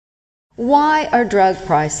Why are drug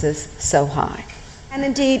prices so high? And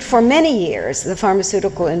indeed, for many years, the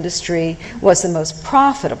pharmaceutical industry was the most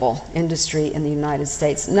profitable industry in the United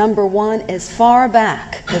States. Number one as far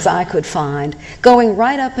back as I could find, going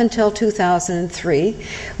right up until 2003,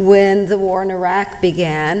 when the war in Iraq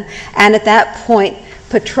began, and at that point,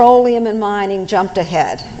 petroleum and mining jumped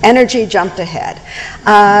ahead. Energy jumped ahead.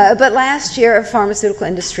 But last year, the pharmaceutical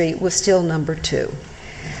industry was still number two.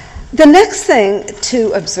 The next thing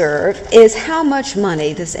to observe is how much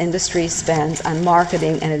money this industry spends on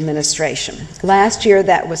marketing and administration. Last year,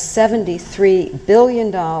 that was $73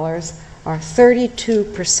 billion, or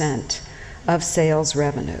 32% of sales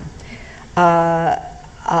revenue.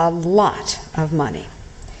 A lot of money.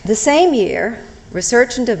 The same year,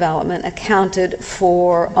 research and development accounted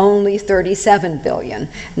for only $37 billion.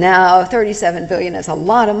 Now, $37 billion is a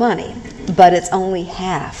lot of money, but it's only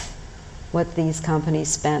half what these companies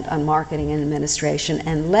spent on marketing and administration,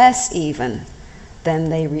 and less even than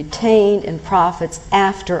they retained in profits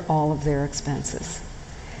after all of their expenses.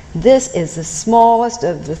 This is the smallest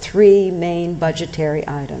of the three main budgetary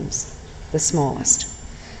items, the smallest.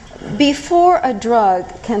 Before a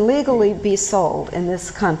drug can legally be sold in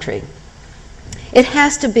this country, it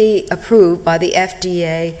has to be approved by the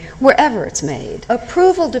FDA wherever it's made.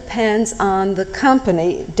 Approval depends on the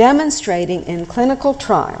company demonstrating in clinical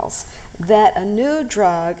trials that a new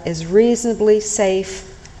drug is reasonably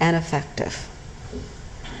safe and effective.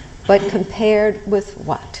 But compared with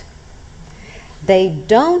what? They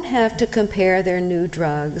don't have to compare their new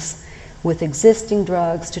drugs with existing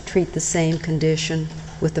drugs to treat the same condition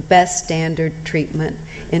with the best standard treatment.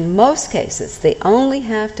 In most cases, they only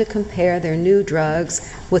have to compare their new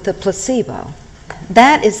drugs with a placebo.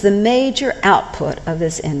 That is the major output of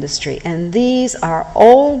this industry, and these are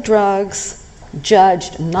old drugs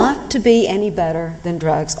judged not to be any better than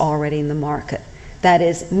drugs already in the market. That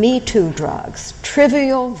is, Me Too drugs,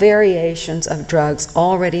 trivial variations of drugs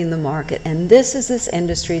already in the market, and this is this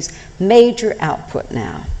industry's major output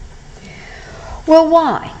now. Well,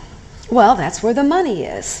 why? Well, that's where the money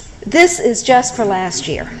is. This is just for last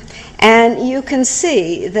year. And you can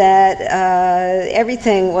see that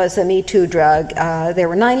everything was a Me Too drug. There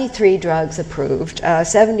were 93 drugs approved.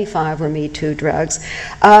 75 were Me Too drugs.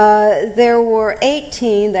 There were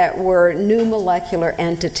 18 that were new molecular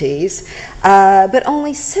entities, but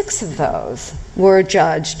only 6 of those were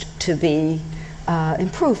judged to be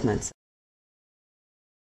improvements.